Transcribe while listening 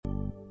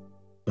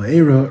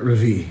Vaera,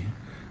 Rivi'i.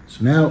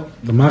 So now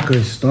the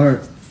Makkah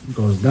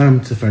goes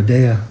down to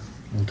Tzfardea.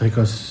 Will take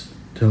us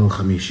till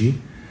Chamishi.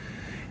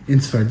 In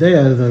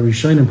Tzfardea, the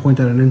Rishonim point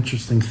out an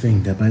interesting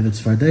thing, that by the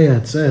Tzfardea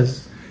it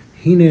says,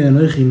 Hine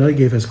anochi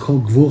noigev es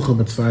kol gvulcha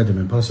b'tzfardim,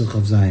 in Pasuk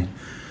Chav Zayin.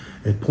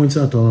 It points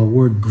out the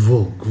word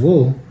gvul.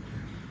 Gvul,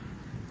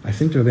 I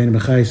think the Rabbeinu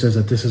Bechai says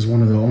that this is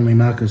one of the only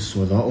Makkahs,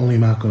 or the only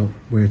Makkah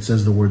where it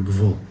says the word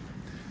gvul.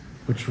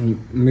 Which from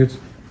Mirz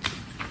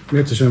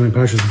Hashem in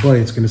Parshas Boy,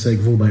 it's going to say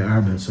gvul by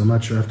Arba, so I'm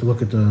not sure, I have to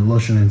look at the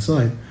Lashon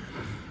inside.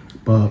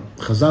 But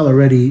Chazal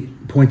already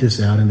point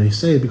this out, and they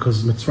say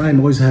because Mitzrayim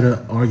always had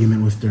an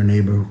argument with their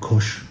neighbor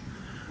Cush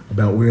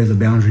about where the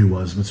boundary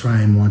was.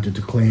 Mitzrayim wanted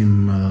to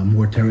claim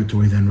more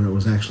territory than it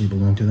was actually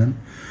belonged to them,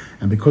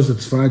 and because the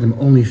Tzfardim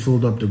only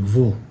filled up the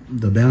gvul,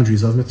 the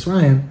boundaries of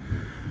Mitzrayim,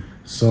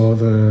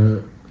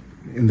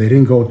 and they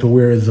didn't go to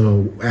where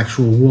the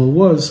actual wall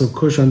was. So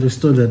Cush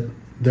understood that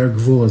their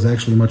gvul is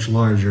actually much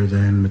larger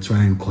than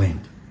Mitzrayim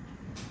claimed.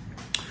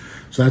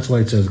 So that's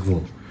why it says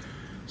gvul.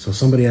 So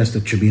somebody asked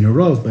the Chabina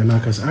Rav, by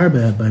Makas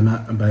Arba,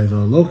 by the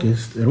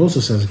locust, it also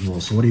says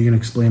gvul. So what are you going to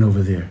explain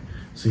over there?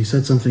 So he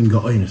said something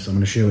ga'oinus, I'm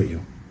going to share with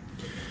you.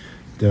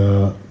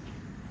 The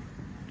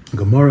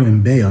Gemara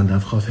in Bey on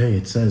Daf Chav Hey,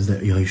 it says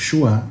that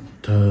Yeshua,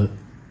 to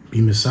be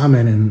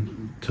Misamen and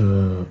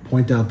to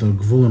point out the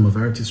gvulim of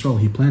Eretz Yisrael,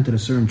 he planted a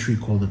certain tree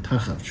called the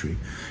Tachav tree.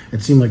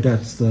 It seemed like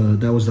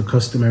that was the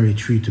customary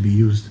tree to be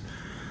used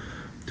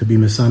to be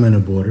Misamen a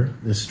border,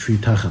 this tree,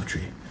 Tachav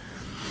tree.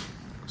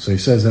 So he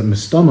says that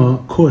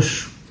Mistama,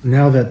 Cush,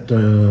 now that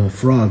the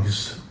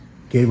frogs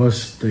gave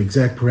us the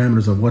exact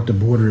parameters of what the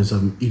borders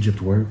of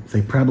Egypt were,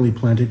 they probably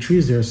planted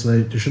trees there so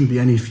that there shouldn't be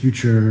any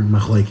future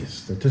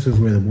machlekes, that this is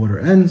where the border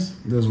ends,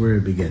 this is where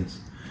it begins.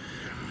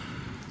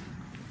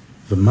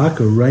 The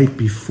Makkah right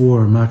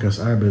before Makas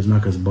Arba is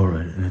Makas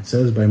Borod, and it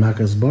says by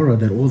Makas Borod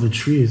that all the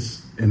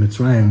trees in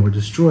Mitzrayim were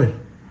destroyed.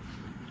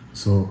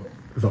 So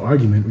the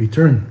argument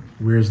returned.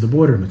 Where's the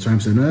border?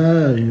 Mitzrayim said,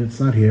 it's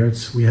not here.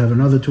 We have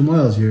another 2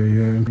 miles. You're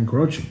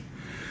encroaching.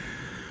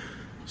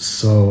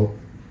 So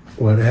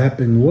what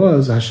happened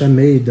was Hashem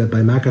made that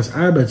by Makas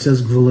Arba it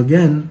says gvul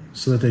again,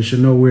 so that they should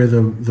know where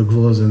the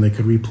gvul is and they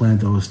could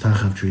replant those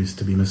tachav trees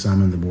to be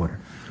masam in the border.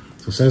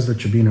 So says the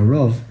Chabina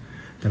Rav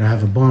that I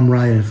have a bomb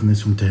raya from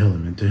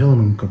Tehillim. In Tehillim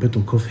in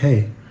Kapitel Kuf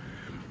Hey,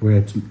 where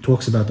it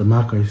talks about the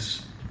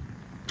Makkos,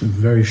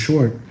 very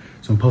short.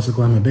 So in Pasuk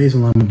Lamed Beis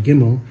and Lamed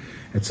Gimel,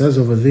 it says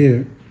over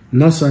there,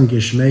 Nasan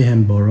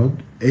Gishmehem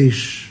Borod,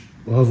 Eish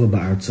Hava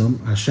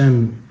Ba'artzam,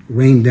 Hashem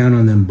rained down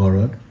on them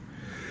Borod.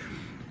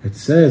 It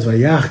says,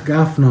 Vayach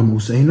Gafnam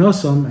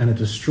Useinasam, and it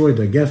destroyed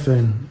the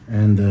Geffen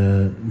and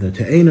the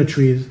Te'ena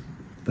trees,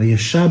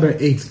 Vayeshaber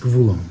Eitz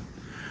Gvulam,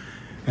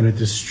 and it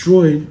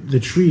destroyed the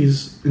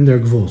trees in their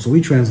Gvul. So we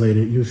translate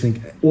it, you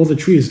think, all the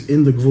trees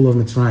in the Gvul of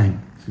Mitzrayim.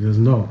 So he goes,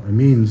 no, it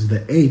means the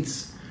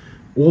Eitz,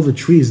 all the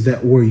trees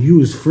that were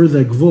used for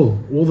the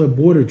Gvul, all the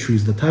border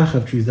trees, the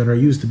Tachav trees that are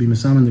used to be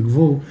Misam in the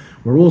Gvul,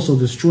 were also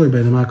destroyed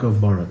by the Makkah of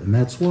Barad. And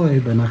that's why,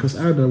 by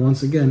Makas Arba,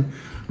 once again,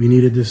 we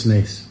needed this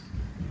nace.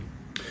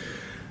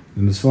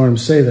 And the Sfarim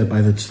say that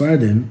by the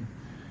Tzfardim,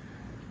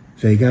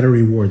 they got a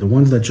reward. The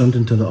ones that jumped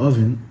into the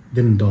oven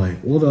didn't die.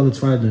 All the other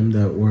Tzfardim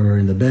that were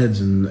in the beds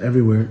and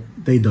everywhere,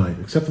 they died.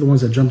 Except for the ones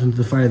that jumped into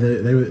the fire,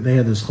 they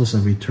had this chus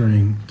of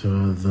returning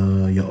to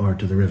the Ya'ar,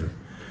 to the river.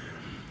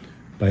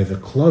 By the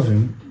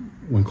Klovim,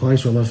 when Klal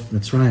Yisrael left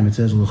Mitzrayim, it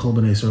says,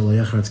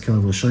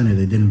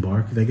 they didn't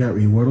bark. They got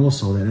reward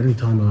also, that any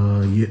time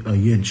a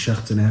yid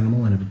shechts an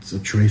animal, and if it's a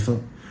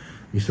treifa,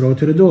 you throw it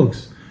to the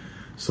dogs.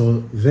 So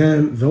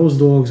then, those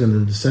dogs and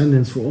the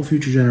descendants for all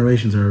future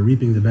generations are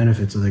reaping the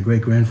benefits of their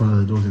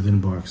great-grandfather, the dogs that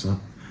didn't bark. So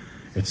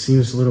it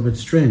seems a little bit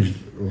strange.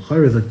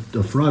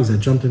 The frogs that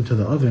jumped into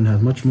the oven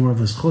have much more of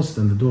a schus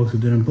than the dogs who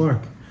didn't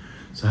bark.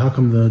 So how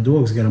come the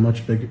dogs get a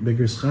much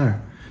bigger schar?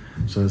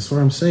 So as far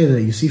as I'm saying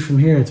that you see from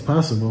here, it's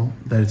possible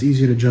that it's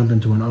easier to jump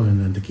into an oven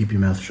than to keep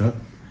your mouth shut.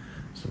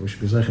 So we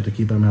should be zeicher to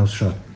keep our mouth shut.